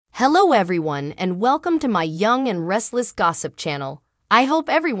Hello everyone and welcome to my Young and Restless Gossip channel. I hope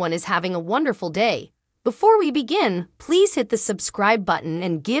everyone is having a wonderful day. Before we begin, please hit the subscribe button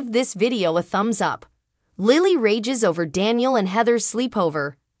and give this video a thumbs up. Lily rages over Daniel and Heather's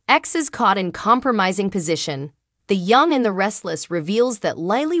sleepover. X is caught in compromising position. The Young and the Restless reveals that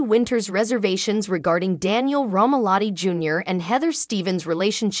Lily Winter's reservations regarding Daniel Romalotti Jr. and Heather Stevens'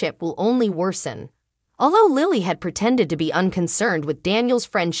 relationship will only worsen. Although Lily had pretended to be unconcerned with Daniel's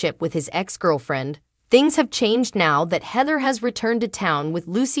friendship with his ex-girlfriend, things have changed now that Heather has returned to town with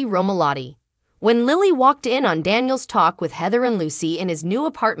Lucy Romalotti. When Lily walked in on Daniel's talk with Heather and Lucy in his new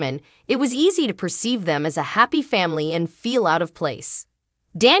apartment, it was easy to perceive them as a happy family and feel out of place.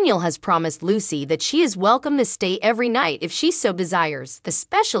 Daniel has promised Lucy that she is welcome to stay every night if she so desires,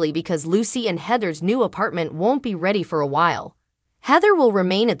 especially because Lucy and Heather's new apartment won't be ready for a while. Heather will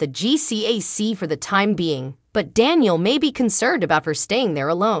remain at the GCAC for the time being, but Daniel may be concerned about her staying there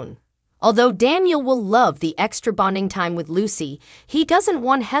alone. Although Daniel will love the extra bonding time with Lucy, he doesn't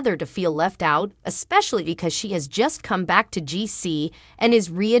want Heather to feel left out, especially because she has just come back to GC and is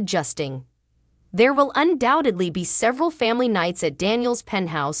readjusting. There will undoubtedly be several family nights at Daniel's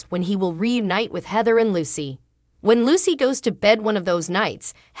penthouse when he will reunite with Heather and Lucy. When Lucy goes to bed one of those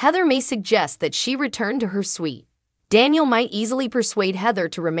nights, Heather may suggest that she return to her suite. Daniel might easily persuade Heather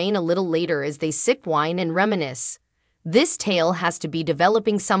to remain a little later as they sip wine and reminisce. This tale has to be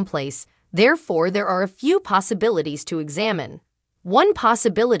developing someplace, therefore there are a few possibilities to examine. One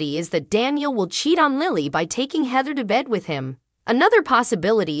possibility is that Daniel will cheat on Lily by taking Heather to bed with him. Another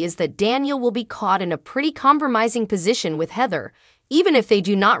possibility is that Daniel will be caught in a pretty compromising position with Heather, even if they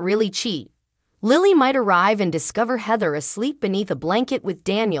do not really cheat. Lily might arrive and discover Heather asleep beneath a blanket with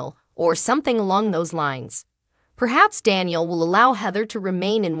Daniel, or something along those lines. Perhaps Daniel will allow Heather to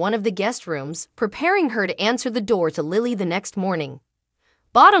remain in one of the guest rooms, preparing her to answer the door to Lily the next morning.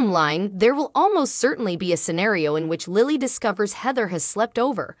 Bottom line, there will almost certainly be a scenario in which Lily discovers Heather has slept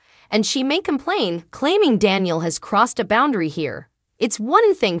over, and she may complain, claiming Daniel has crossed a boundary here. It's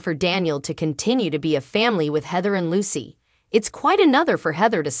one thing for Daniel to continue to be a family with Heather and Lucy. It's quite another for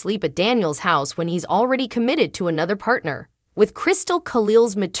Heather to sleep at Daniel's house when he's already committed to another partner. With Crystal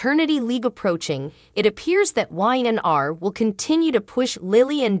Khalil's maternity leave approaching, it appears that Y&R will continue to push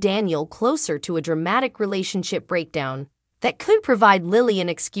Lily and Daniel closer to a dramatic relationship breakdown that could provide Lily an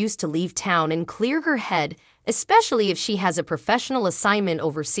excuse to leave town and clear her head, especially if she has a professional assignment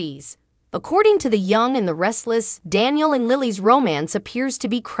overseas. According to The Young and the Restless, Daniel and Lily's romance appears to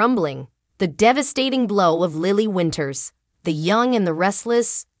be crumbling. The devastating blow of Lily Winters. The Young and the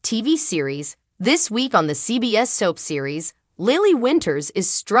Restless TV series. This week on the CBS soap series, Lily Winters is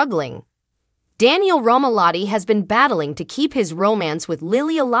struggling. Daniel Romalotti has been battling to keep his romance with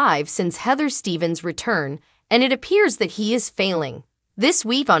Lily alive since Heather Stevens' return, and it appears that he is failing. This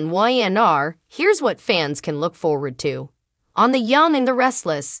week on Y&R, here's what fans can look forward to. On The Young and the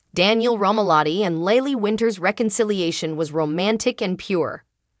Restless, Daniel Romalotti and Lily Winters' reconciliation was romantic and pure.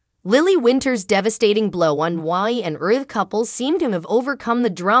 Lily Winters' devastating blow on Y&R couple seemed to have overcome the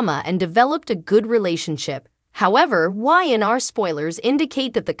drama and developed a good relationship. However, Y&R spoilers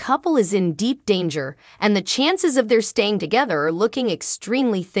indicate that the couple is in deep danger, and the chances of their staying together are looking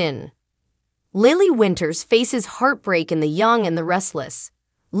extremely thin. Lily Winters faces heartbreak in The Young and the Restless.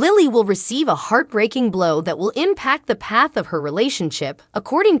 Lily will receive a heartbreaking blow that will impact the path of her relationship,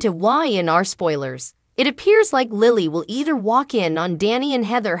 according to Y&R spoilers. It appears like Lily will either walk in on Danny and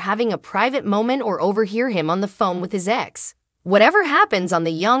Heather having a private moment or overhear him on the phone with his ex. Whatever happens on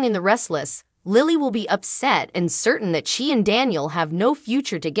The Young and the Restless, Lily will be upset and certain that she and Daniel have no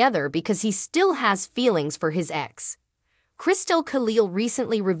future together because he still has feelings for his ex. Crystal Khalil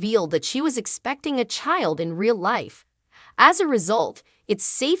recently revealed that she was expecting a child in real life. As a result, it's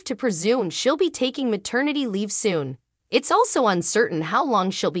safe to presume she'll be taking maternity leave soon. It's also uncertain how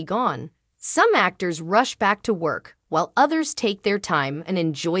long she'll be gone. Some actors rush back to work, while others take their time and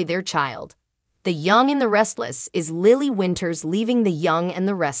enjoy their child. The Young and the Restless is Lily Winters leaving The Young and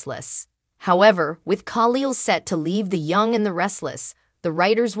the Restless. However, with Khalil set to leave The Young and the Restless, the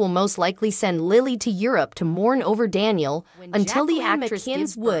writers will most likely send Lily to Europe to mourn over Daniel until the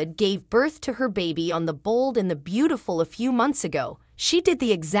actress Wood gave birth to her baby on The Bold and the Beautiful a few months ago. She did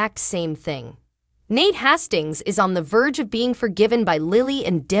the exact same thing. Nate Hastings is on the verge of being forgiven by Lily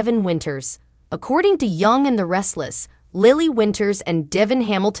and Devin Winters. According to Young and the Restless, Lily Winters and Devin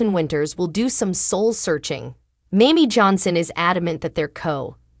Hamilton Winters will do some soul-searching. Mamie Johnson is adamant that they're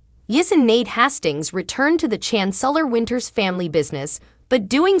Yes, and Nate Hastings returned to the Chancellor Winters family business, but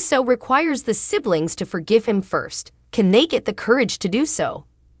doing so requires the siblings to forgive him first. Can they get the courage to do so?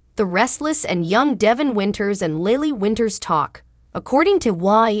 The Restless and young Devin Winters and Lily Winters talk. According to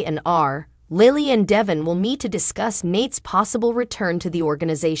Y&R, Lily and Devin will meet to discuss Nate's possible return to the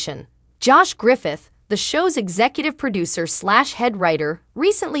organization. Josh Griffith, the show's executive producer/head writer,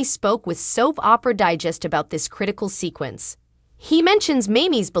 recently spoke with Soap Opera Digest about this critical sequence. He mentions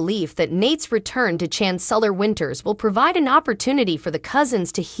Mamie's belief that Nate's return to Chancellor Winters will provide an opportunity for the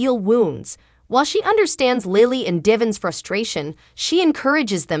cousins to heal wounds. While she understands Lily and Devin's frustration, she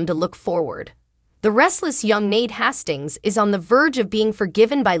encourages them to look forward. The restless young Nate Hastings is on the verge of being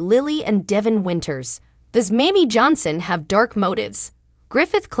forgiven by Lily and Devin Winters. Does Mamie Johnson have dark motives?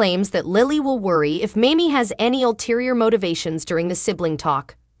 Griffith claims that Lily will worry if Mamie has any ulterior motivations during the sibling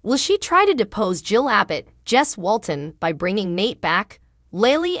talk. Will she try to depose Jill Abbott, Jess Walton, by bringing Nate back?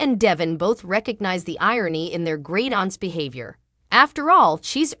 Lily and Devin both recognize the irony in their great-aunt's behavior. After all,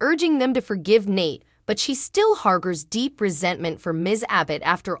 she's urging them to forgive Nate, but she still harbors deep resentment for Ms. Abbott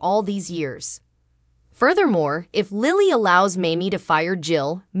after all these years. Furthermore, if Lily allows Mamie to fire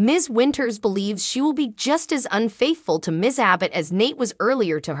Jill, Ms. Winters believes she will be just as unfaithful to Ms. Abbott as Nate was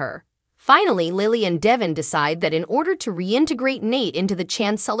earlier to her. Finally, Lily and Devin decide that in order to reintegrate Nate into the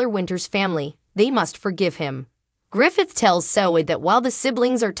Chancellor Winters family, they must forgive him. Griffith tells Soed that while the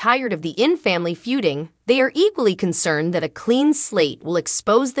siblings are tired of the in-family feuding, they are equally concerned that a clean slate will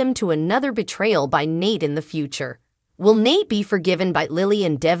expose them to another betrayal by Nate in the future. Will Nate be forgiven by Lily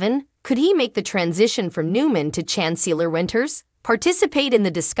and Devin? Could he make the transition from Newman to Chancellor Winters? Participate in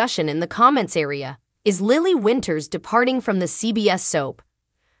the discussion in the comments area. Is Lily Winters departing from the CBS soap?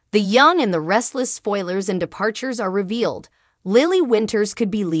 The Young and the Restless spoilers and departures are revealed. Lily Winters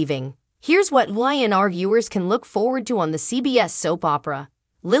could be leaving. Here's what Y&R viewers can look forward to on the CBS soap opera.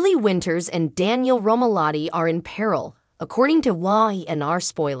 Lily Winters and Daniel Romalotti are in peril, according to Y&R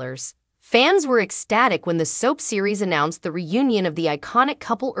spoilers. Fans were ecstatic when the soap series announced the reunion of the iconic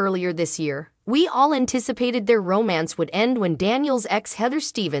couple earlier this year. We all anticipated their romance would end when Daniel's ex Heather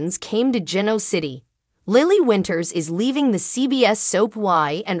Stevens came to Geno City. Lily Winters is leaving the CBS soap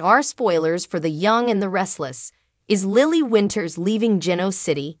Y&R spoilers for The Young and the Restless. Is Lily Winters leaving Geno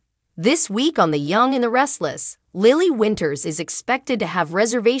City? This week on The Young and the Restless, Lily Winters is expected to have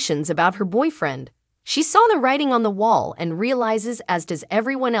reservations about her boyfriend. She saw the writing on the wall and realizes, as does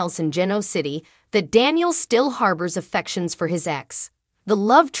everyone else in Geno City, that Daniel still harbors affections for his ex. The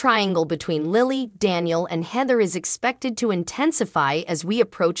love triangle between Lily, Daniel, and Heather is expected to intensify as we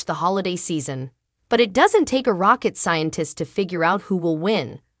approach the holiday season. But it doesn't take a rocket scientist to figure out who will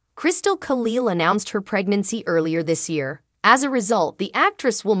win. Crystal Khalil announced her pregnancy earlier this year. As a result, the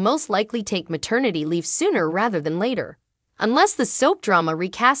actress will most likely take maternity leave sooner rather than later. Unless the soap drama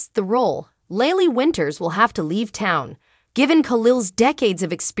recasts the role, Lily Winters will have to leave town. Given Khalil's decades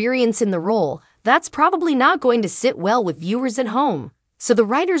of experience in the role, that's probably not going to sit well with viewers at home. So the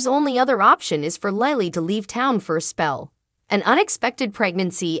writer's only other option is for Lily to leave town for a spell. An unexpected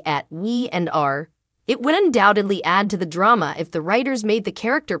pregnancy at Y&R. It would undoubtedly add to the drama if the writers made the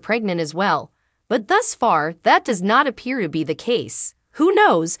character pregnant as well. But thus far, that does not appear to be the case. Who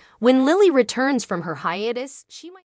knows, when Lily returns from her hiatus, she might